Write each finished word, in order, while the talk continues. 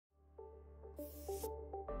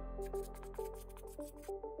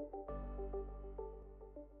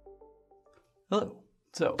Hello.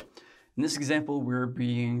 So in this example, we're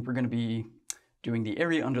going to be doing the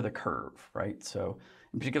area under the curve, right? So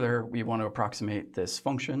in particular, we want to approximate this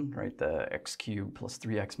function, right? The x cubed plus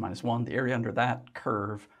 3x minus 1, the area under that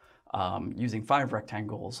curve using 5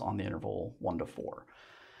 rectangles on the interval 1 to 4.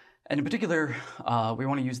 And in particular, we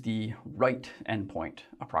want to use the right endpoint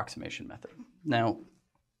approximation method. Now,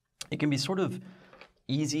 it can be sort of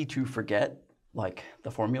easy to forget like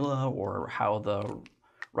the formula or how the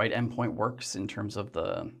right endpoint works in terms of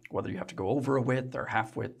whether you have to go over a width or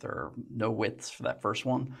half width or no widths for that first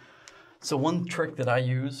one. So one trick that I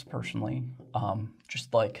use personally,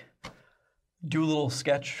 just like do a little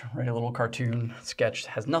sketch, right? A little cartoon sketch,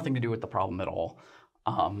 has nothing to do with the problem at all.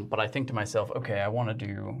 But I think to myself, okay, I want to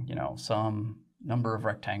do, some number of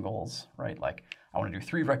rectangles, right? Like I want to do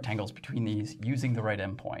 3 rectangles between these using the right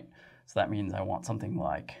endpoint. So that means I want something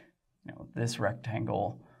like, this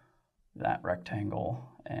rectangle, that rectangle,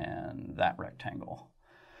 and that rectangle.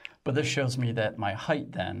 But this shows me that my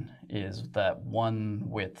height then is that one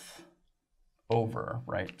width over,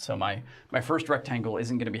 right? So my first rectangle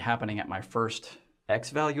isn't going to be happening at my first x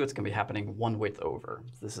value, it's going to be happening one width over.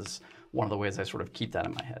 This is one of the ways I sort of keep that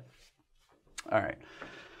in my head. All right.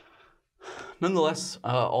 Nonetheless,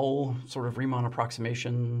 all sort of Riemann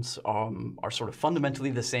approximations are sort of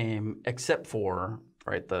fundamentally the same, except for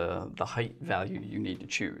right the height value you need to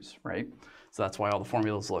choose, right? So that's why all the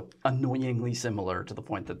formulas look annoyingly similar to the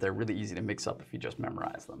point that they're really easy to mix up if you just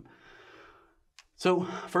memorize them. So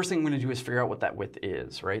first thing I'm going to do is figure out what that width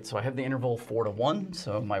is, right? So I have the interval 4 to 1,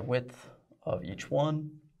 so my width of each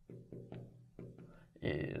one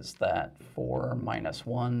is that 4 minus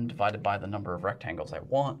 1 divided by the number of rectangles I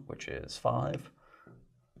want, which is 5.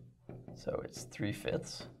 So it's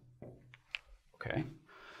 3/5. Okay.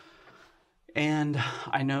 And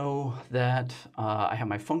I know that I have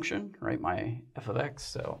my function, right, my f of x.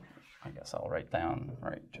 So I guess I'll write down,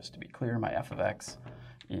 right, just to be clear, my f of x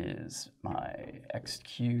is my x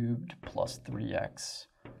cubed plus 3x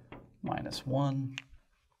minus 1.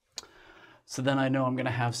 So then I know I'm going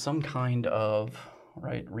to have some kind of,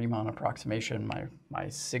 right, Riemann approximation, my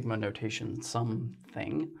sigma notation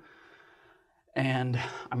something. And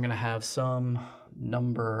I'm going to have some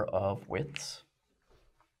number of widths.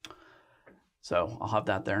 So I'll have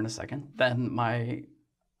that there in a second. Then my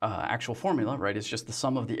actual formula, right, is just the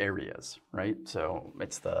sum of the areas, right? So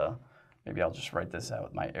it's maybe I'll just write this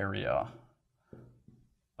out, my area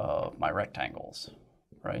of my rectangles,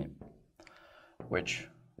 right? Which,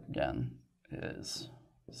 again, is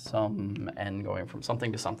some n going from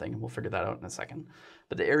something to something. We'll figure that out in a second.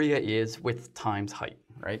 But the area is width times height,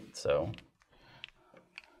 right? So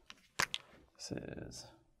this is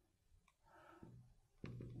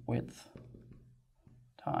width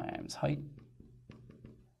times height.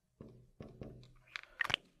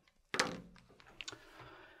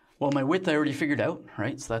 Well, my width I already figured out,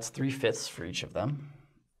 right? So that's 3/5 for each of them.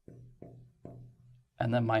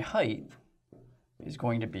 And then my height is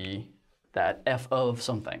going to be that f of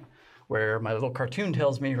something, where my little cartoon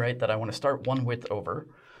tells me, right, that I want to start one width over.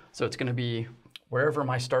 So it's going to be wherever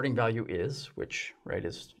my starting value is, which, right,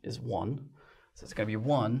 is 1. So it's going to be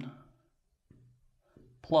 1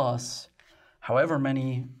 plus however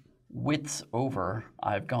many widths over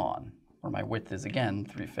I've gone, where my width is, again,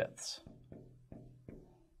 3/5.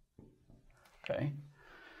 Okay.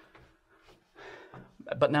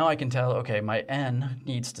 But now I can tell, okay, my n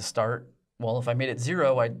needs to start, well, if I made it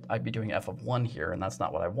 0, I'd be doing f of 1 here, and that's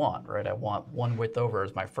not what I want, right? I want 1 width over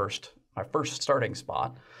as my first starting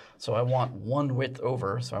spot. So I want 1 width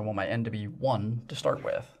over, so I want my n to be 1 to start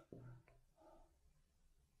with,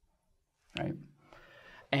 right?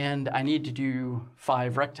 And I need to do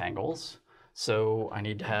 5 rectangles, so I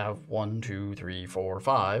need to have 1, 2, 3, 4,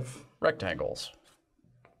 5 rectangles.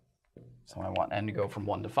 So I want n to go from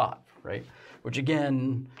 1 to 5, right? Which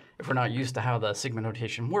again, if we're not used to how the sigma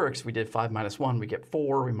notation works, we did 5 minus 1, we get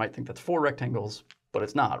 4. We might think that's 4 rectangles, but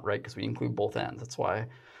it's not, right? Because we include both ends. That's why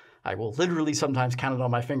I will literally sometimes count it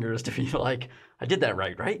on my fingers to be like, I did that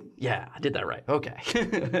right? Yeah, I did that right.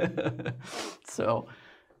 Okay. So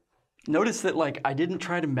notice that like I didn't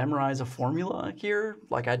try to memorize a formula here.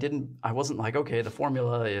 Like I wasn't like, okay, the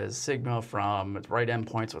formula is sigma from its right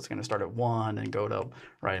endpoint, so it's going to start at 1 and go to,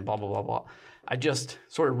 right, and blah, blah, blah, blah. I just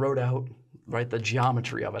sort of wrote out, right, the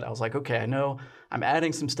geometry of it. I was like, okay, I know I'm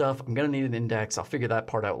adding some stuff. I'm going to need an index. I'll figure that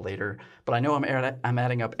part out later. But I know I'm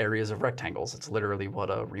adding up areas of rectangles. It's literally what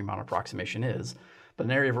a Riemann approximation is. But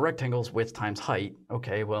an area of a rectangle is width times height.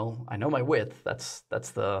 Okay, well, I know my width. That's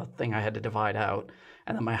the thing I had to divide out.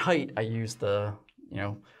 And then my height, I use the you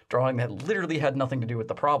know, drawing that literally had nothing to do with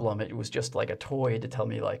the problem. It was just like a toy to tell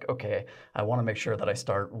me like, okay, I want to make sure that I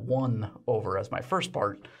start 1 over as my first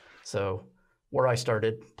part. So where I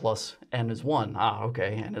started plus n is 1. Ah,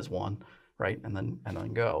 okay, n is 1, right? And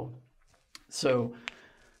then go. So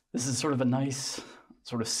this is sort of a nice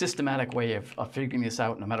sort of systematic way of figuring this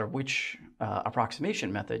out. No matter which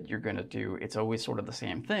approximation method you're going to do, it's always sort of the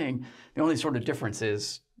same thing. The only sort of difference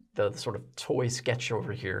is the sort of toy sketch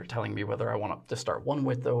over here telling me whether I want to start 1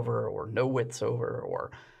 width over or no widths over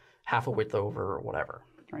or half a width over or whatever,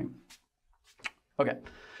 right? Okay,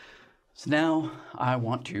 so now I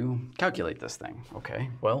want to calculate this thing. Okay,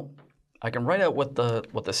 well, I can write out what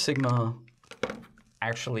the sigma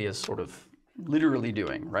actually is sort of literally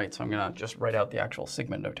doing, right? So I'm going to just write out the actual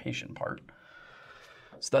sigma notation part.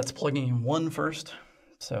 So that's plugging in 1 first.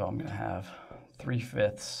 So I'm going to have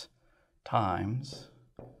 3/5 times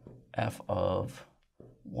f of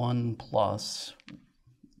 1 plus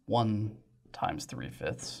 1 times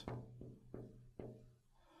 3/5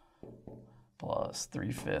 plus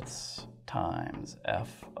 3/5 times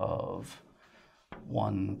f of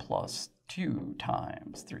 1 plus 2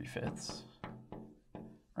 times 3/5,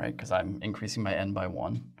 right? Because I'm increasing my n by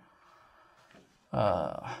 1,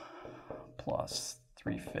 plus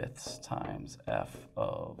 3/5 times f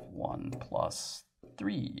of 1 plus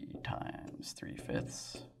 3 times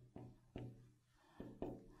 3/5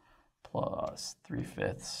 plus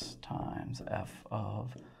 3/5 times f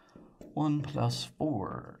of 1 plus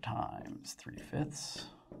 4 times 3/5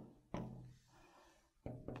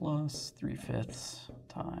 plus 3/5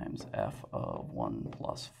 times f of 1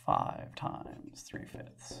 plus 5 times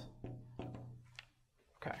 3/5.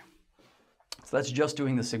 Okay, so that's just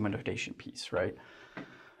doing the sigma notation piece, right?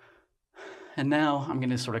 And now I'm going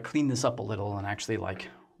to sort of clean this up a little and actually like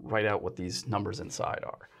write out what these numbers inside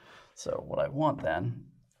are. So what I want then,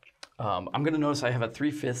 I'm going to notice I have a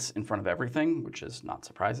 3/5 in front of everything, which is not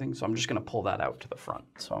surprising. So I'm just going to pull that out to the front.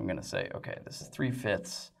 So I'm going to say, okay, this is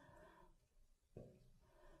 3/5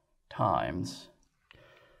 times,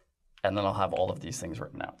 and then I'll have all of these things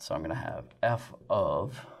written out. So I'm going to have f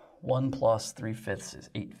of 1 plus 3/5 is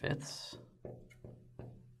 8/5.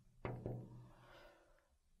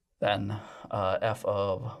 Then f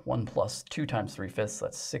of 1 plus 2 times 3/5,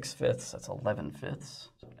 that's 6/5, that's 11/5.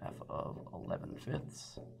 So f of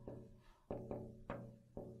 11/5.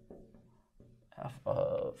 F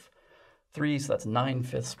of 3, so that's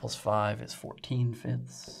 9/5 plus 5 is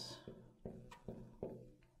 14/5.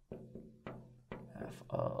 F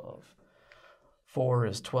of 4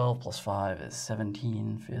 is 12 plus 5 is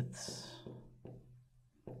 17/5.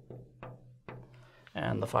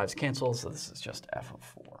 And the 5's cancel, so this is just f of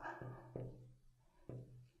 4.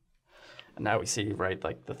 And now we see, right,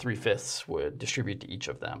 like the 3/5 would distribute to each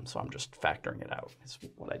of them, so I'm just factoring it out, is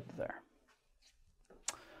what I did there.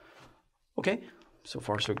 Okay, so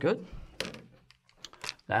far so good.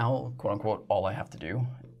 Now, quote unquote, all I have to do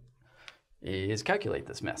is calculate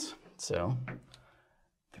this mess. So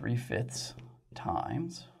 3/5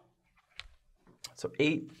 times, so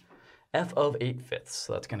 8, f of 8/5,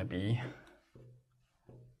 so that's going to be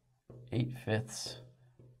 8/5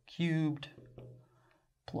 cubed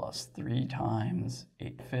plus 3 times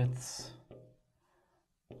 8/5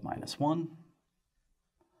 minus 1.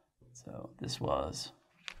 So this was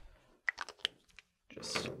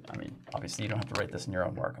just, I mean, obviously you don't have to write this in your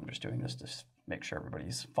own work. I'm just doing this to make sure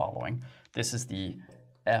everybody's following. This is the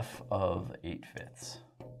f of 8/5,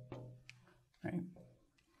 right?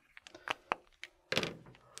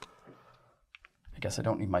 I guess I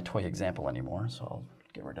don't need my toy example anymore, so I'll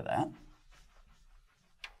get rid of that.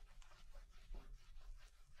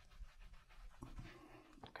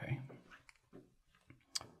 Okay.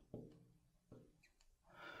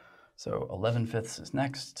 So 11/5 is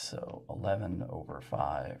next, so 11 over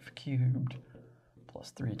 5 cubed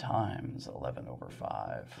plus 3 times 11 over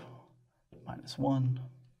 5 minus 1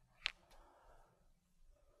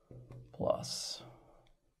 plus,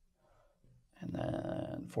 and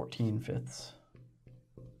then 14/5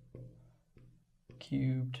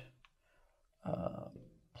 cubed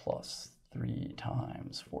plus 3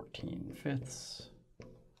 times 14/5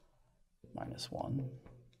 minus 1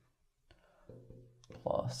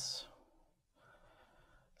 plus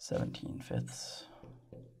 17/5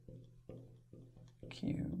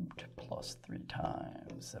 cubed plus 3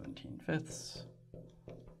 times 17/5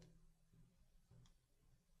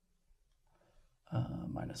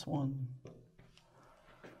 minus 1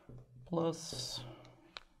 plus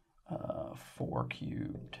 4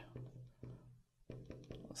 cubed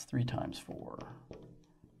plus 3 times 4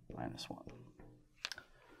 minus 1.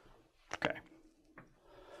 Okay.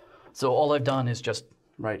 So all I've done is just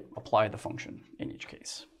right, apply the function in each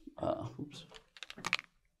case. Oops,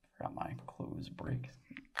 forgot my close break,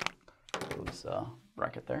 close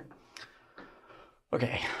bracket there.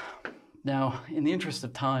 Okay, now in the interest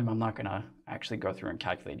of time, I'm not gonna actually go through and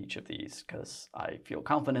calculate each of these because I feel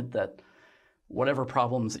confident that whatever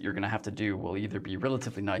problems that you're gonna have to do will either be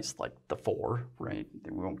relatively nice, like the 4, right?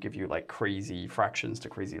 They won't give you like crazy fractions to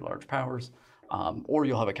crazy large powers, or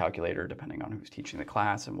you'll have a calculator depending on who's teaching the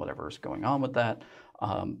class and whatever's going on with that.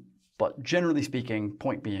 But generally speaking,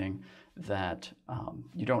 point being that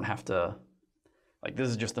you don't have to, like this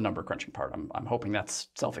is just the number crunching part. I'm hoping that's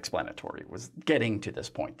self-explanatory, was getting to this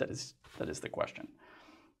point that is the question.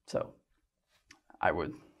 So I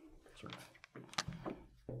would sort of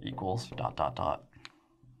equals ...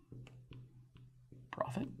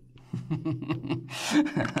 profit.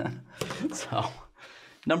 So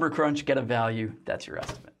number crunch, get a value, that's your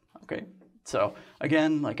estimate, okay? So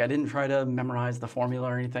again, like I didn't try to memorize the formula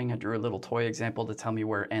or anything. I drew a little toy example to tell me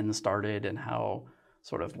where n started and how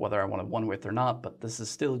sort of whether I wanted one width or not, but this is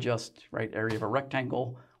still just, right, area of a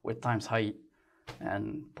rectangle, width times height,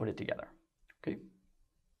 and put it together, okay?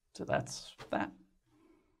 So that's that.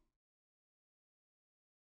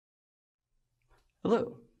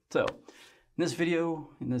 Hello. So in this video,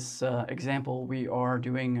 in this example, we are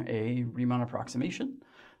doing a Riemann approximation.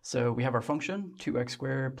 So we have our function, 2x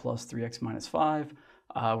squared plus 3x minus 5.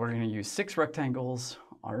 We're going to use 6 rectangles,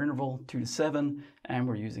 our interval 2 to 7, and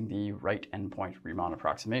we're using the right endpoint Riemann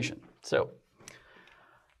approximation. So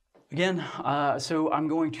again, so I'm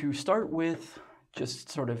going to start with just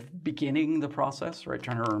sort of beginning the process, right?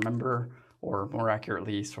 Trying to remember, or more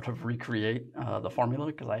accurately, sort of recreate the formula,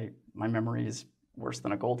 because my memory is worse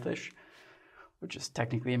than a goldfish, which is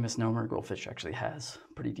technically a misnomer. Goldfish actually has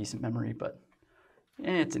pretty decent memory, but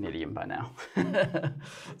it's an idiom by now.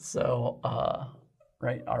 So,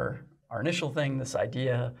 right, our initial thing, this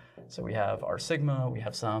idea, so we have our sigma, we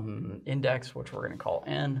have some index, which we're going to call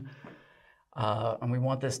n, and we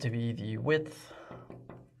want this to be the width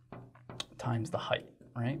times the height,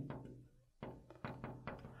 right?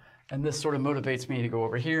 And this sort of motivates me to go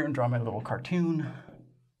over here and draw my little cartoon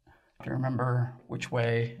to remember which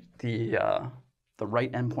way the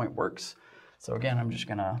right endpoint works. So again, I'm just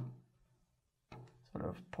going to sort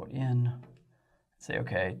of put in, say,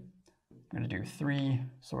 okay, I'm going to do 3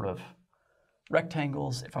 sort of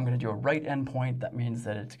rectangles. If I'm going to do a right endpoint, that means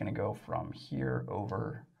that it's going to go from here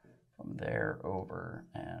over, from there over,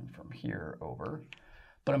 and from here over.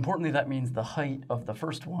 But importantly, that means the height of the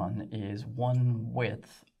first one is 1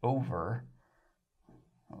 width over,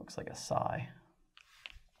 it looks like a sigh,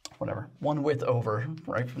 whatever, 1 width over,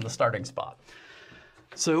 right, from the starting spot.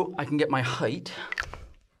 So I can get my height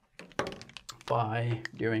by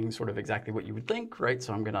doing sort of exactly what you would think, right?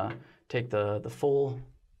 So I'm going to take the full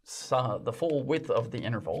width of the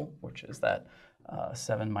interval, which is that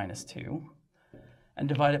 7 minus 2, and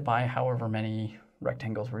divide it by however many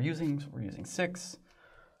rectangles we're using. So we're using 6.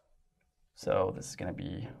 So this is going to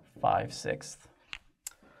be 5/6.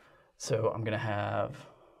 So I'm going to have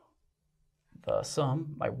the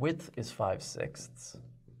sum, my width is 5/6.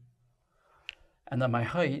 And then my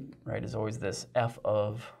height, right, is always this f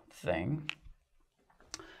of thing.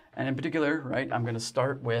 And in particular, right, I'm going to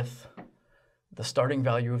start with the starting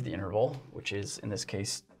value of the interval, which is, in this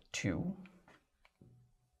case, 2.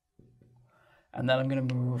 And then I'm going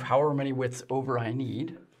to move however many widths over I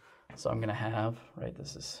need. So I'm going to have, right,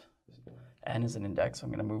 this is, n is an index, so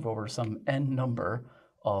I'm going to move over some n number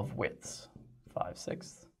of widths,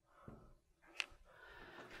 5/6.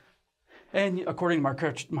 And according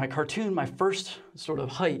to my cartoon, my first sort of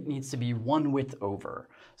height needs to be 1 width over.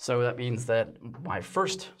 So that means that my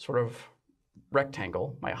first sort of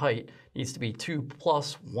rectangle, my height, needs to be 2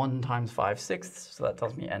 plus 1 times 5/6. So that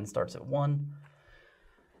tells me n starts at 1.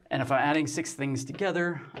 And if I'm adding 6 things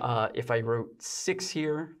together, if I wrote 6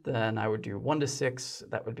 here, then I would do 1 to 6.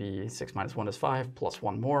 That would be 6 minus 1 is 5, plus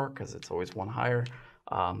 1 more, because it's always 1 higher.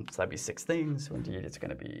 So that'd be 6 things. So indeed, it's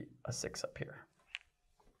going to be a 6 up here.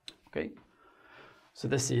 Okay, so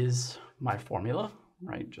this is my formula,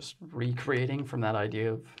 right? Just recreating from that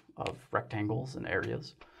idea of rectangles and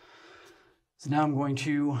areas. So now I'm going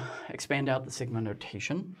to expand out the sigma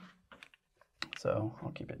notation. So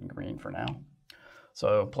I'll keep it in green for now.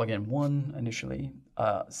 So plug in 1 initially.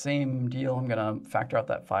 Same deal, I'm going to factor out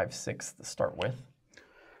that 5/6 to start with.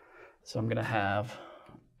 So I'm going to have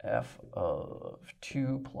f of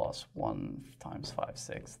 2 plus 1 times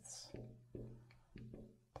 5/6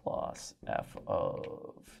 plus f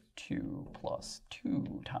of 2 plus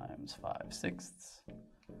 2 times 5/6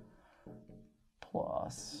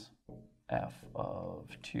 plus f of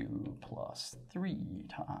 2 plus 3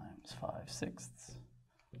 times 5/6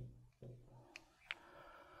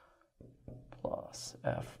 plus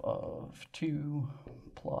f of 2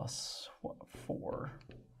 plus what, 4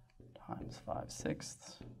 times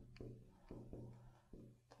 5/6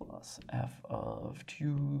 plus f of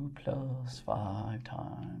 2 plus 5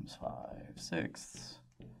 times 5/6.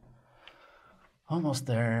 Almost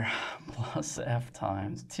there, plus f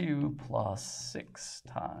times 2 plus 6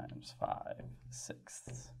 times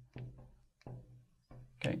 5/6.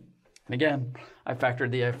 Okay, and again, I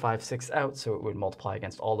factored the 5/6 out so it would multiply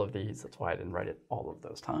against all of these. That's why I didn't write it all of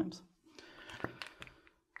those times.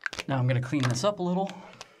 Now I'm going to clean this up a little.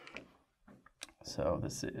 So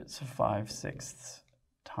this is 5/6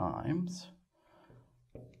 times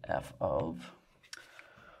f of,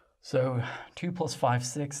 so 2 plus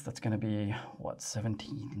 5/6, that's going to be, what,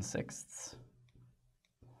 17/6?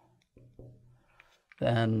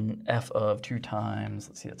 Then f of 2 times,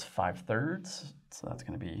 let's see, that's 5/3, so that's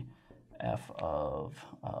going to be f of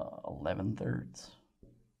 11/3.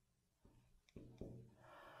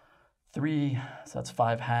 3, so that's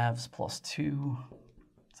 5/2 plus 2,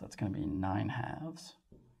 so that's going to be 9/2.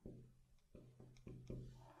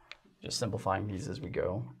 Just simplifying these as we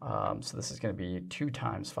go. So this is going to be 2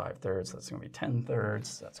 times 5/3, so that's going to be 10/3,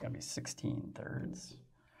 so that's going to be 16/3.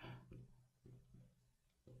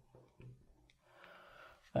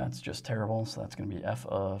 That's just terrible, so that's going to be f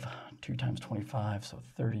of 2 times 25, so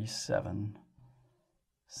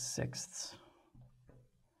 37/6.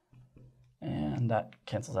 And that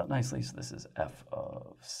cancels out nicely, so this is f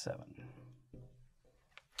of 7.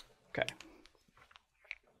 Okay.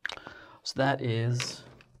 So that is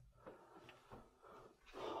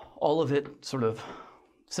all of it sort of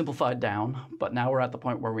simplified down, but now we're at the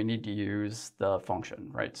point where we need to use the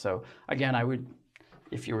function, right? So again, I would,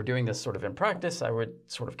 if you were doing this sort of in practice, I would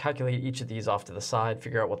sort of calculate each of these off to the side,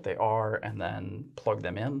 figure out what they are, and then plug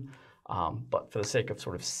them in. But for the sake of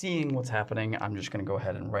sort of seeing what's happening, I'm just going to go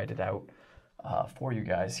ahead and write it out for you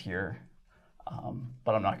guys here.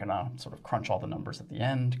 But I'm not going to sort of crunch all the numbers at the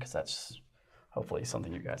end, because that's hopefully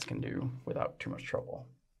something you guys can do without too much trouble.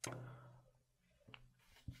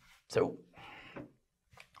 So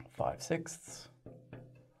 5/6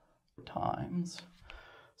 times,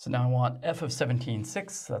 so now I want f of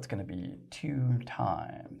 17/6, so that's going to be 2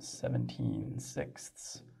 times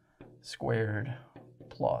 17/6 squared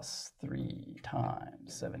plus 3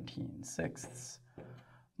 times 17/6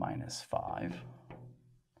 minus 5.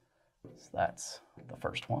 So that's the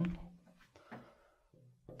first one.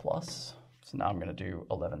 Plus, so now I'm going to do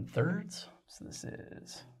 11/3. So this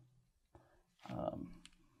is,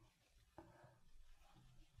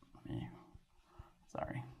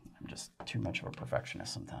 sorry, I'm just too much of a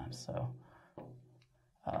perfectionist sometimes. So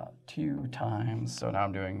 2 times, so now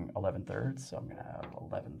I'm doing 11/3. So I'm going to have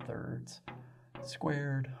 11/3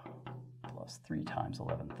 squared plus 3 times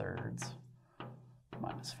 11/3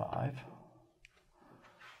 minus 5.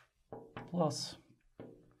 Plus,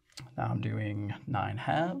 now I'm doing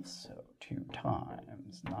 9/2, so 2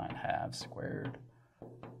 times 9/2 squared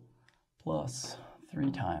plus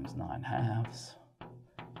 3 times 9/2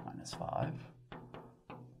 minus 5.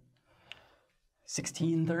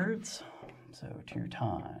 16/3, so 2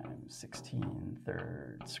 times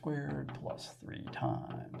 16/3 squared plus 3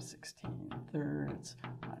 times 16/3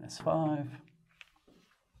 minus 5.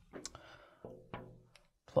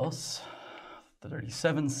 Plus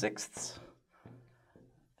 37/6.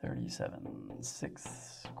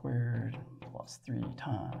 37/6 squared plus 3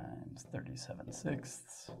 times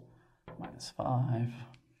 37/6 minus 5.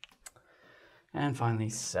 And finally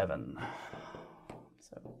 7.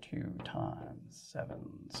 So 2 times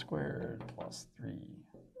 7 squared plus 3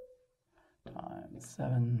 times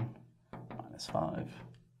 7 minus 5.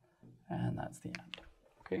 And that's the end.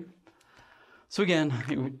 Okay. So again,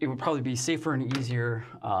 it would probably be safer and easier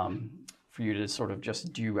for you to sort of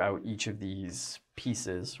just do out each of these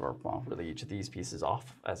pieces, or well, really each of these pieces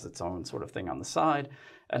off as its own sort of thing on the side,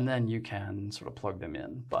 and then you can sort of plug them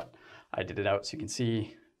in. But I did it out so you can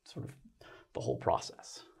see sort of the whole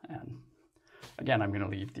process. And again, I'm going to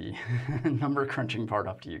leave the number crunching part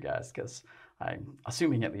up to you guys, because I'm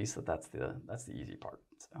assuming at least that that's the easy part.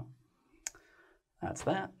 So that's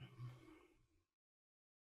that.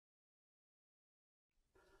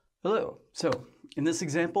 Hello. So in this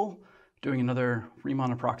example, doing another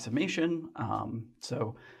Riemann approximation.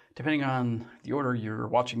 So depending on the order you're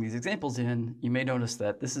watching these examples in, you may notice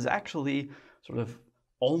that this is actually sort of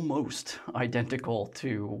almost identical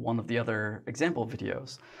to one of the other example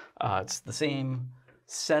videos. It's the same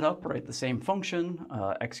setup, right? The same function,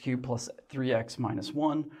 x cubed plus 3x minus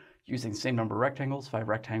 1, using the same number of rectangles, 5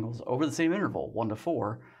 rectangles, over the same interval, 1 to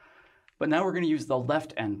 4. But now we're going to use the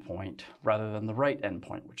left endpoint rather than the right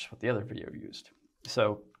endpoint, which is what the other video used.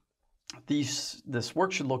 So this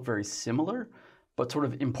work should look very similar, but sort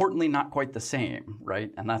of importantly not quite the same,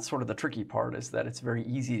 right? And that's sort of the tricky part, is that it's very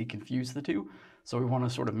easy to confuse the two. So we want to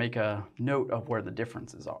sort of make a note of where the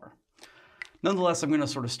differences are. Nonetheless, I'm going to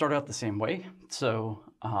sort of start out the same way. So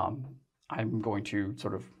I'm going to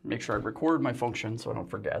sort of make sure I record my function so I don't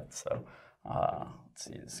forget. So let's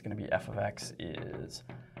see, this is going to be f of x is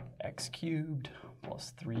x cubed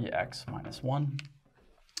plus 3x minus 1.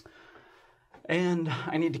 And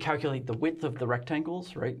I need to calculate the width of the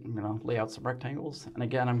rectangles, right? I'm going to lay out some rectangles. And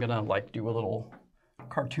again, I'm going to like do a little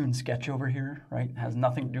cartoon sketch over here, right? It has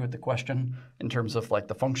nothing to do with the question in terms of like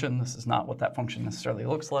the function. This is not what that function necessarily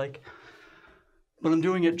looks like. But I'm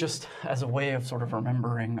doing it just as a way of sort of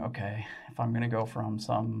remembering, okay, if I'm going to go from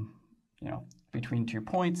some, between 2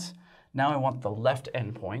 points, now I want the left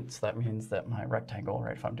endpoint. So that means that my rectangle,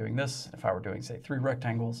 right, if I'm doing this, if I were doing, say, 3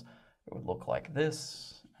 rectangles, it would look like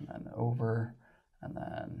this, and then over, and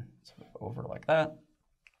then sort of over like that.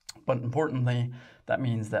 But importantly, that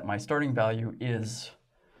means that my starting value is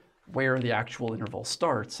where the actual interval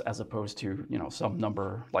starts, as opposed to some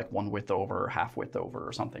number like 1 width over, half width over,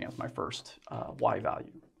 or something as my first y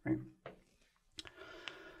value, right?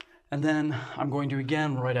 And then I'm going to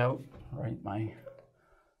again write out my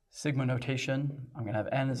sigma notation. I'm going to have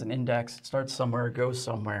n as an index. It starts somewhere, goes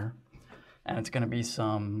somewhere, and it's going to be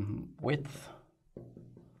some width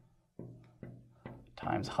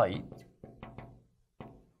times height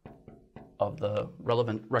of the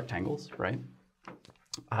relevant rectangles, right?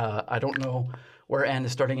 I don't know where n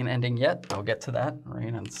is starting and ending yet. I'll get to that,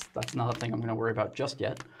 right? And that's not a thing I'm going to worry about just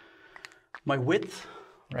yet. My width,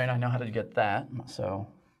 right? I know how to get that. So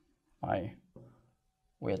my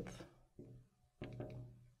width,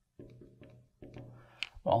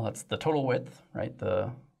 well, that's the total width, right?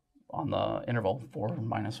 On the interval 4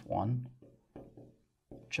 minus 1,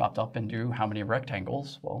 chopped up into how many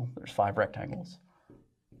rectangles? Well, there's 5 rectangles.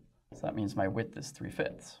 So that means my width is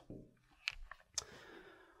 3/5.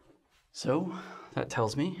 So that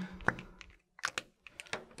tells me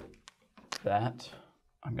that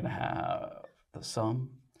I'm going to have the sum.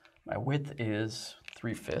 My width is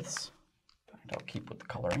 3/5. In fact, I'll keep with the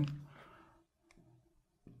coloring.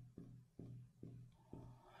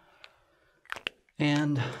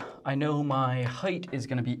 And I know my height is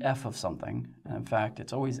going to be f of something. And in fact,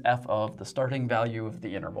 it's always f of the starting value of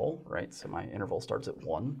the interval, right? So my interval starts at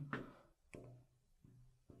 1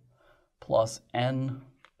 plus n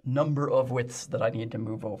number of widths that I need to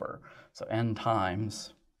move over. So n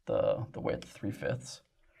times the width, 3/5.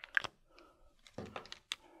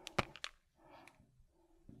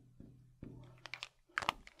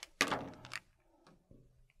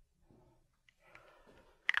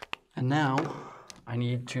 And now I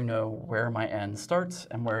need to know where my n starts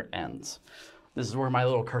and where it ends. This is where my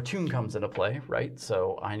little cartoon comes into play, right?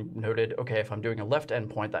 So I noted, okay, if I'm doing a left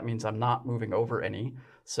endpoint, that means I'm not moving over any.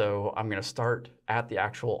 So I'm going to start at the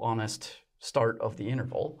actual honest start of the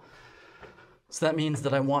interval. So that means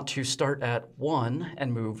that I want to start at 1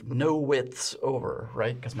 and move no widths over,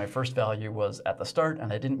 right? Because my first value was at the start,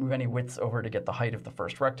 and I didn't move any widths over to get the height of the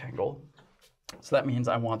first rectangle. So that means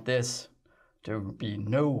I want this to be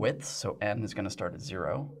no widths, so n is going to start at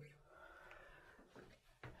 0.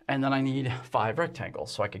 And then I need 5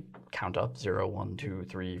 rectangles, so I could count up 0, 1, 2,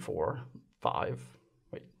 3, 4, 5.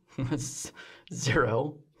 Wait,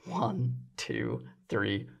 0, 1, 2,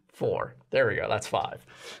 3, 4. There we go, that's 5.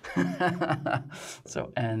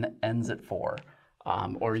 So n ends at 4.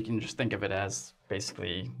 Or you can just think of it as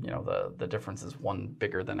basically, the difference is 1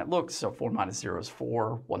 bigger than it looks, so 4 minus 0 is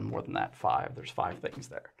 4, 1 more than that, 5. There's 5 things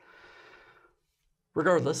there.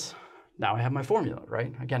 Regardless, now I have my formula,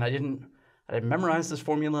 right? Again, I didn't memorize this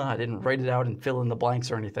formula. I didn't write it out and fill in the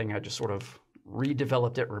blanks or anything. I just sort of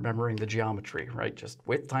redeveloped it, remembering the geometry, right? Just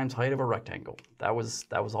width times height of a rectangle. That was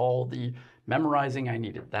all the memorizing I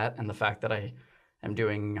needed. That and the fact that I am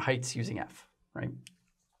doing heights using f, right?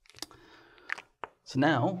 So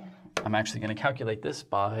now I'm actually going to calculate this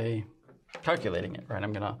by calculating it, right?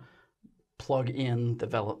 I'm going to plug in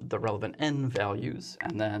the relevant n values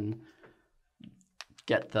and then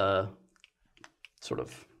get the sort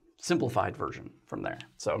of simplified version from there.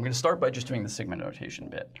 So I'm going to start by just doing the sigma notation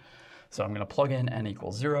bit. So I'm going to plug in n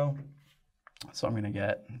equals 0. So I'm going to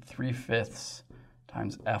get 3/5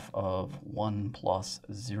 times f of 1 plus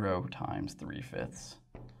 0 times 3/5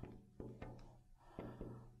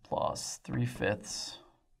 plus 3/5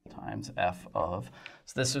 times f of,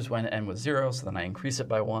 so this is when n was 0, so then I increase it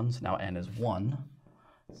by 1, so now n is 1.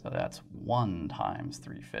 So that's 1 times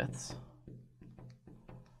 3/5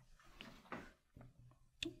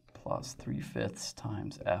 plus 3/5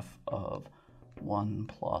 times f of 1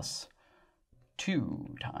 plus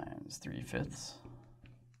 2 times 3/5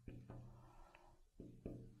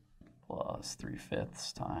 plus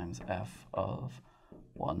 3/5 times f of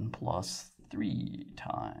 1 plus 3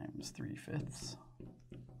 times 3/5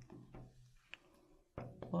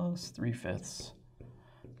 plus 3/5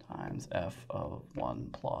 times f of 1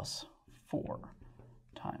 plus 4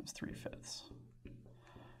 times 3/5.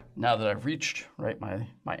 Now that I've reached, right,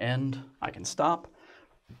 my end, I can stop.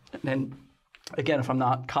 And then again, if I'm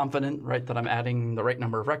not confident, right, that I'm adding the right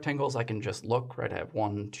number of rectangles, I can just look, right, I have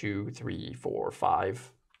 1, 2, 3, 4,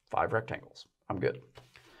 5 rectangles. I'm good.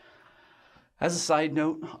 As a side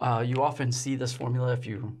note, you often see this formula if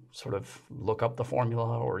you sort of look up the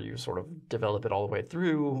formula or you sort of develop it all the way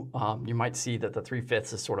through. You might see that the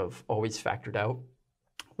 3/5 is sort of always factored out,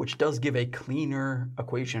 which does give a cleaner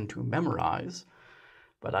equation to memorize.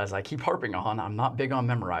 But as I keep harping on, I'm not big on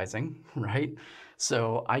memorizing, right?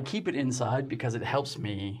 So I keep it inside because it helps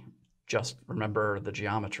me just remember the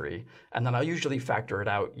geometry. And then I usually factor it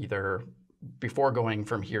out either before going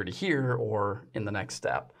from here to here or in the next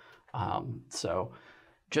step. So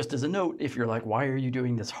just as a note, if you're like, why are you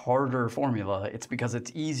doing this harder formula? It's because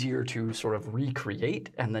it's easier to sort of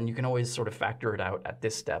recreate, and then you can always sort of factor it out at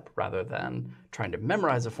this step rather than trying to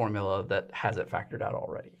memorize a formula that has it factored out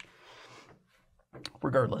already.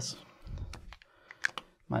 Regardless,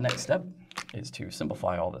 my next step is to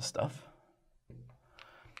simplify all this stuff.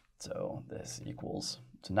 So this equals,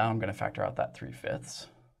 so now I'm going to factor out that 3/5.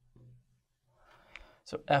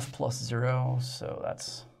 So f plus 0, so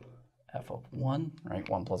that's f of 1, right?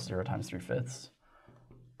 1 plus 0 times 3/5,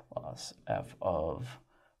 plus f of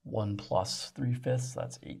 1 plus 3/5,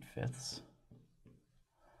 that's 8/5,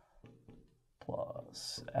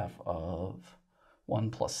 plus f of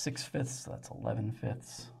 1 plus 6/5, that's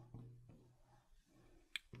 11/5,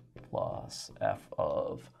 plus f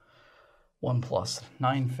of 1 plus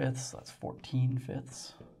 9/5, that's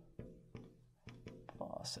 14/5,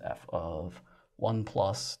 plus f of 1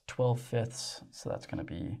 plus 12/5, so that's going to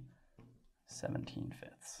be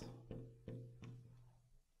 17/5.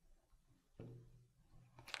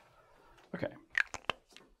 Okay.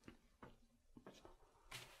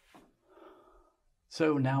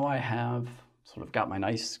 So now I have sort of got my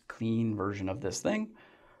nice clean version of this thing.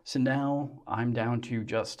 So now I'm down to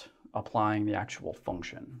just applying the actual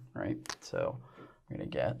function, right? So I'm going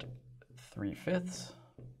to get 3/5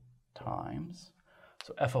 times,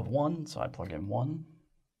 so f of 1, so I plug in 1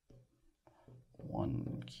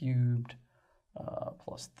 cubed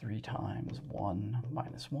plus 3 times 1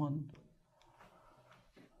 minus 1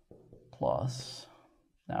 plus,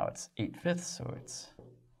 now it's 8/5, so it's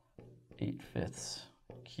 8/5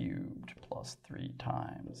 cubed plus 3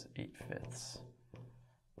 times 8/5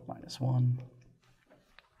 minus 1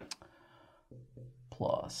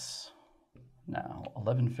 plus now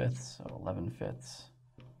 11/5, so 11/5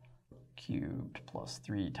 cubed plus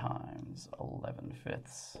 3 times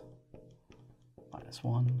 11/5 minus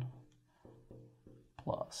 1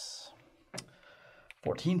 plus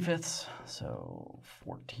 14/5, so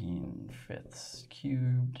 14/5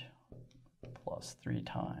 cubed plus 3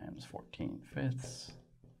 times 14/5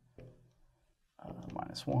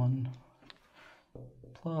 minus 1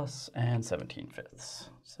 plus, and 17/5,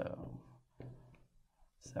 so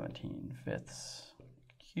 17/5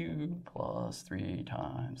 cubed plus 3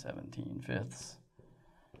 times 17/5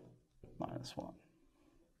 minus 1.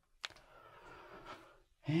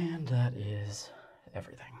 And that is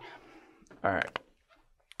everything. All right.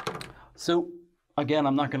 So again,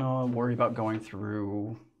 I'm not going to worry about going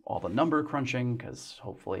through all the number crunching because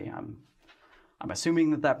hopefully I'm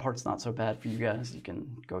assuming that part's not so bad for you guys. You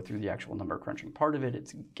can go through the actual number crunching part of it.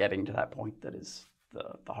 It's getting to that point that is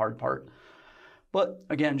the hard part. But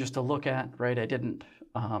again, just to look at, right, I didn't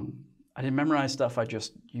memorize stuff. I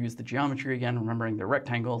just used the geometry again, remembering the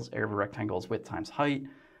rectangles. Area of a rectangle is width times height.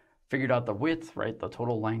 Figured out the width, right, the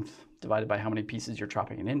total length divided by how many pieces you're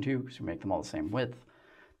chopping it into, so you make them all the same width.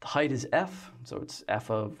 The height is f, so it's f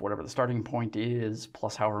of whatever the starting point is,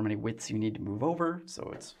 plus however many widths you need to move over, so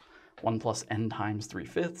it's 1 plus n times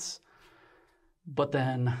 3/5. But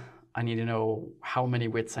then I need to know how many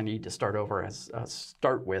widths I need to start over as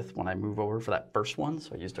start with when I move over for that first one.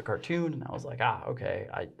 So I used a cartoon, and I was like, okay,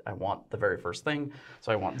 I want the very first thing,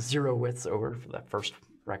 so I want 0 widths over for that first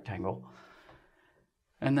rectangle.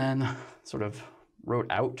 And then sort of wrote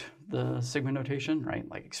out the sigma notation, right?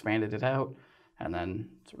 Like expanded it out, and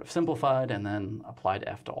then sort of simplified, and then applied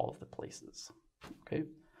f to all of the places, okay?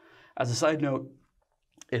 As a side note,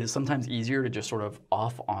 it is sometimes easier to just sort of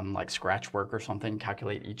off on like scratch work or something,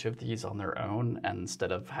 calculate each of these on their own, and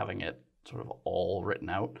instead of having it sort of all written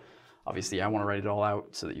out. Obviously, I want to write it all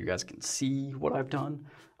out so that you guys can see what I've done.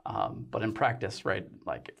 But in practice, right,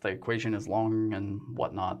 like if the equation is long and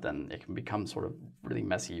whatnot, then it can become sort of really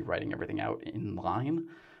messy writing everything out in line.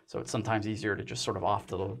 So it's sometimes easier to just sort of off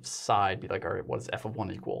to the side be like, all right, what does f of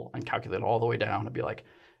 1 equal? And calculate it all the way down and be like,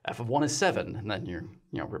 f of 1 is 7, and then you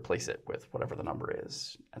replace it with whatever the number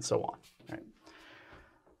is, and so on, right?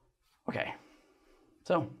 Okay,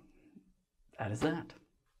 so that is that.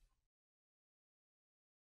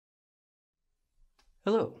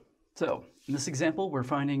 Hello. So in this example, we're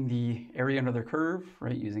finding the area under the curve,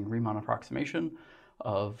 right, using Riemann approximation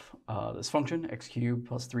of this function, x cubed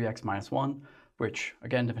plus 3x minus 1, which,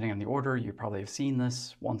 again, depending on the order, you probably have seen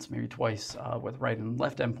this once, maybe twice, with right and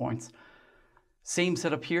left endpoints. Same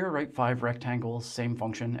setup here, right, 5 rectangles, same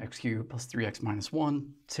function, x cubed plus 3x minus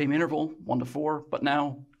 1, same interval, 1 to 4, but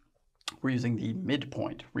now we're using the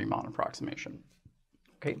midpoint Riemann approximation,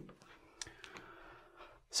 okay?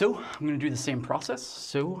 So I'm going to do the same process.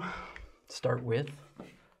 So start with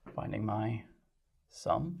finding my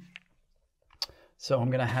sum. So I'm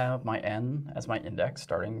going to have my n as my index,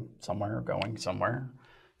 starting somewhere, going somewhere.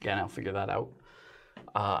 Again, I'll figure that out.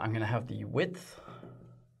 I'm going to have the width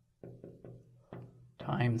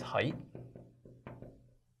times height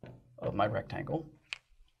of my rectangle.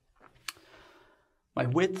 My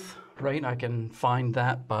width, right, I can find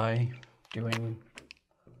that by doing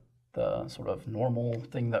the sort of normal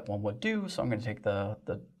thing that one would do. So I'm going to take the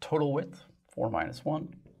total width, 4 minus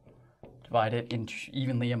 1, divide it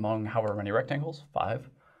evenly among however many rectangles, 5.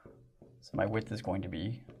 So my width is going to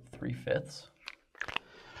be 3/5.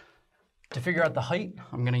 To figure out the height,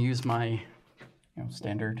 I'm going to use my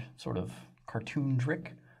standard sort of cartoon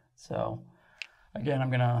trick. So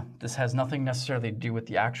again, this has nothing necessarily to do with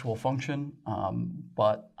the actual function,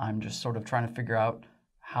 but I'm just sort of trying to figure out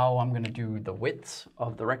how I'm going to do the widths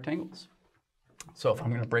of the rectangles. So if I'm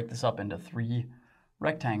going to break this up into 3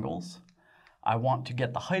 rectangles, I want to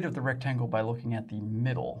get the height of the rectangle by looking at the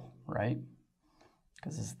middle, right?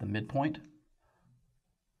 Because this is the midpoint.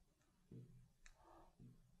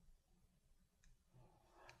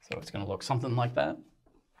 So it's going to look something like that.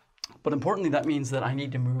 But importantly, that means that I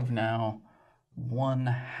need to move now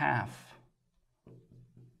 1/2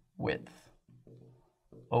 width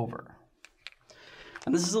over.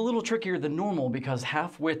 And this is a little trickier than normal because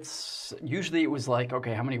half widths, usually it was like,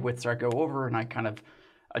 okay, how many widths do I go over? And I kind of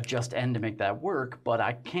adjust n to make that work, but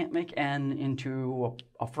I can't make n into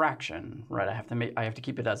a fraction, right? I have to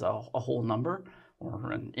keep it as a whole number,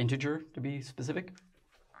 or an integer to be specific.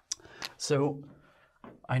 So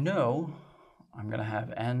I know I'm going to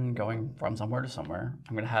have n going from somewhere to somewhere.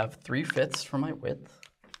 I'm going to have 3/5 for my width.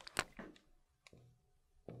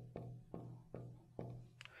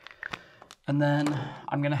 And then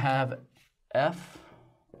I'm going to have f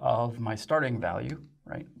of my starting value,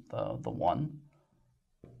 right, the 1,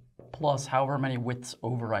 plus however many widths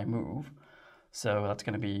over I move. So that's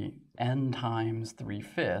going to be n times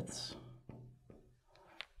 3/5,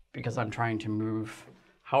 because I'm trying to move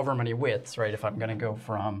however many widths, right? If I'm going to go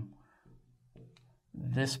from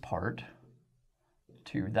this part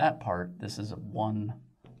to that part, this is 1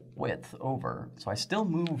 width over. So I still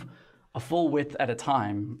move a full width at a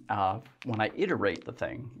time when I iterate the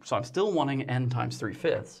thing. So I'm still wanting n times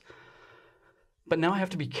 3/5. But now I have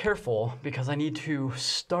to be careful because I need to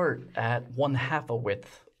start at 1/2 a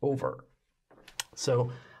width over.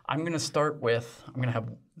 So I'm going to start with, I'm going to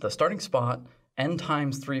have the starting spot, n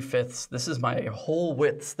times 3/5. This is my whole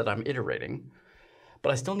widths that I'm iterating.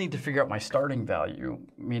 But I still need to figure out my starting value,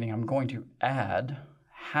 meaning I'm going to add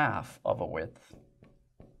 1/2 of a width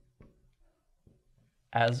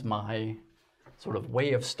as my sort of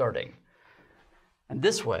way of starting. And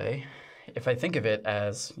this way, if I think of it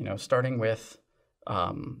as, starting with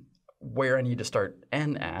where I need to start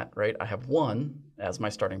n at, right? I have 1 as my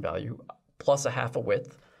starting value plus 1/2 a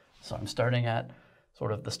width. So I'm starting at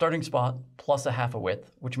sort of the starting spot plus 1/2 a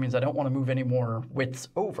width, which means I don't want to move any more widths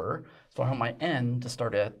over. So I want my n to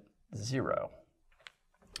start at 0,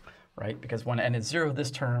 right? Because when n is 0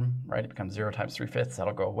 this term, right, it becomes 0 times 3/5.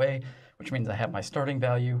 That'll go away, which means I have my starting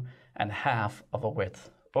value and 1/2 of a width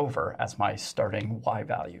over as my starting y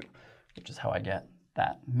value, which is how I get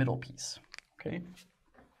that middle piece, okay?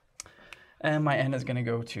 And my n is going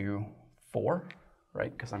to go to 4,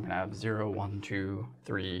 right? Because I'm going to have 0, 1, 2,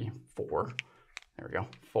 3, 4. There we go,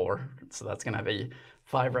 4. So that's going to have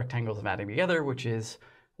 5 rectangles of adding together, which is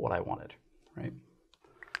what I wanted, right?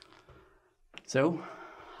 So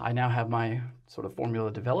I now have my sort of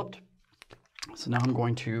formula developed. So now I'm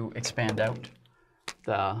going to expand out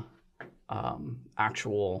the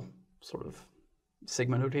actual sort of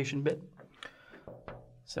sigma notation bit.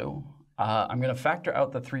 So I'm going to factor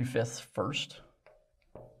out the 3/5 first.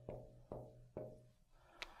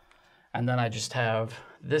 And then I just have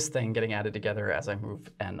this thing getting added together as I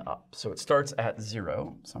move n up. So it starts at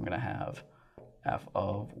 0. So I'm going to have f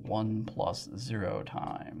of 1 plus 0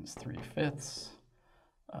 times 3/5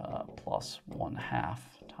 plus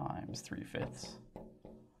 1/2 times 3/5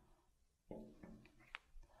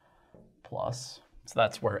 plus, so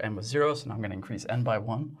that's where n was 0, so now I'm going to increase n by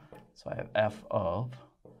 1. So I have f of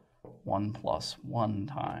 1 plus 1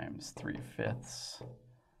 times 3/5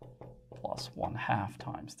 plus 1/2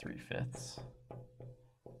 times 3/5.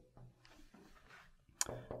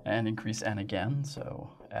 And increase n again, so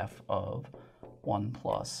f of 1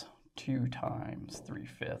 plus 2 times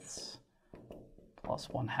 3/5 plus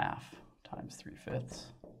 1/2 times 3/5.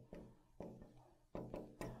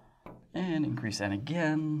 And increase n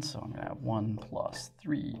again, so I'm going to have 1 plus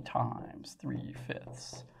 3 times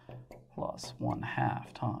 3/5 plus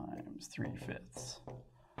 1/2 times 3/5.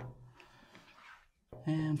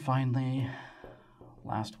 And finally,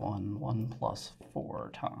 last one, 1 plus 4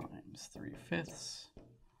 times 3/5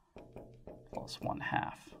 plus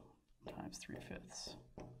 1/2 times 3/5.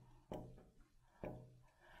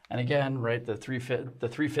 And again, right, the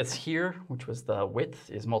 3/5 here, which was the width,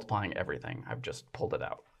 is multiplying everything. I've just pulled it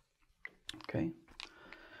out. Okay.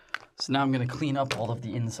 So now I'm going to clean up all of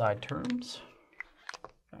the inside terms.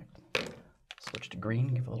 Switch to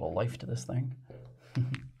green, give a little life to this thing.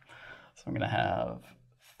 So I'm going to have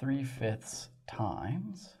 3/5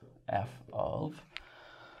 times f of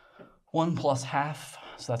 1 plus half,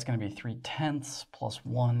 so that's going to be 3/10 plus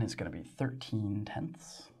 1 is going to be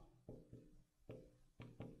 13/10.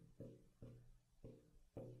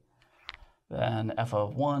 Then f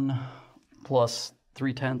of 1 plus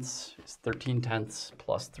 3/10 is 13/10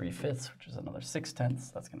 plus 3/5, which is another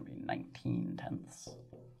 6/10. That's going to be 19/10.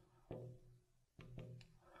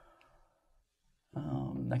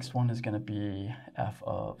 Next one is going to be f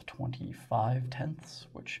of 25/10,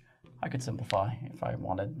 which I could simplify if I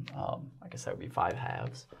wanted. I guess that would be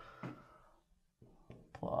 5/2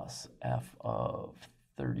 plus f of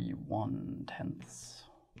 31/10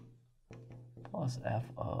 plus f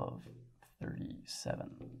of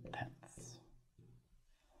 37/10.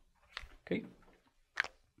 Okay.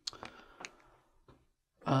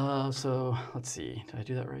 So let's see, did I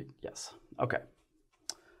do that right? Yes. Okay.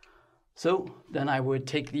 So then I would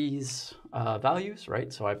take these values,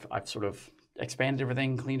 right? So I've sort of expanded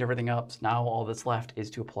everything, cleaned everything up. So now all that's left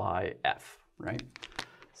is to apply f, right?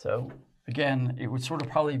 So again, it would sort of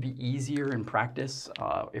probably be easier in practice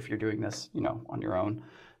if you're doing this, you know, on your own,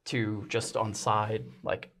 to just on side,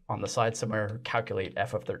 like on the side somewhere, calculate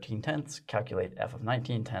f of 13/10, calculate f of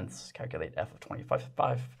 19/10, calculate f of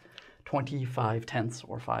 25/10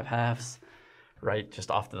 or 5/2, right, just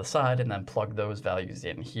off to the side, and then plug those values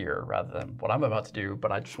in here rather than what I'm about to do,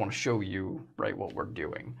 but I just want to show you, right, what we're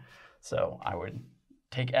doing. So I would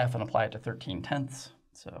take f and apply it to 13/10,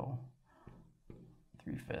 so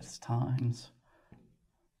 3/5 times,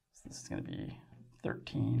 so this is going to be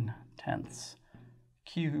 13/10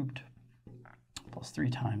 cubed plus 3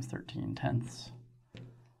 times 13/10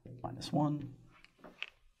 minus 1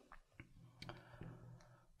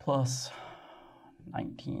 plus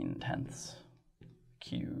 19/10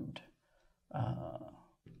 cubed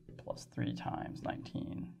plus 3 times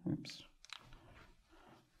 19. Oops.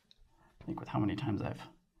 I think with how many times I've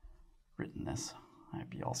written this, I'd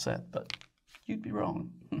be all set, but you'd be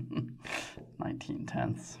wrong.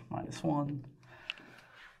 19/10 minus 1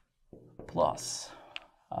 plus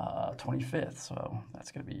 25th, so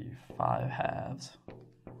that's going to be 5/2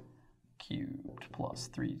 cubed plus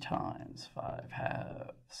 3 times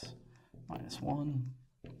 5/2 minus 1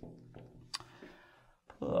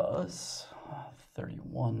 plus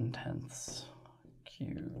 31/10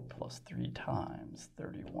 cubed plus 3 times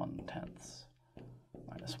 31/10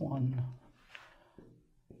 minus 1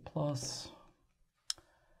 plus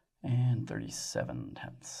and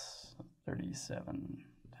 37/10.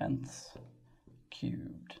 37/10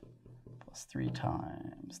 cubed plus 3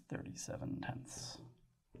 times 37/10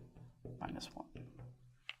 minus 1.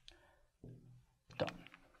 Done.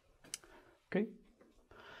 Okay.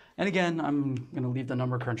 And again, I'm going to leave the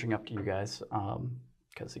number crunching up to you guys,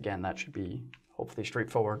 because again, that should be hopefully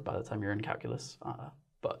straightforward by the time you're in calculus.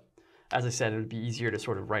 But as I said, it would be easier to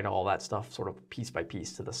sort of write all that stuff sort of piece by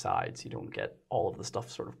piece to the side, so you don't get all of the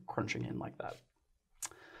stuff sort of crunching in like that.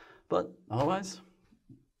 But otherwise,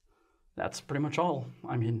 that's pretty much all.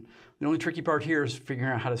 I mean, the only tricky part here is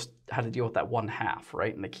figuring out how to deal with that 1/2,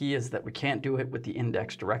 right? And the key is that we can't do it with the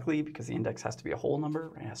index directly, because the index has to be a whole number,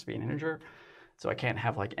 right? It has to be an integer. So I can't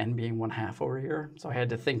have like n being 1/2 over here. So I had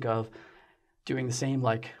to think of doing the same,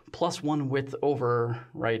 like plus 1 width over,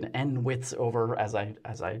 right, n widths over as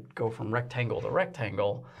I go from rectangle to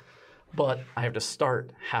rectangle. but I have to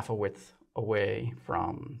start half a width away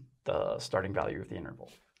from the starting value of the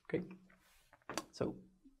interval. Okay, so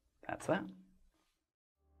that's that.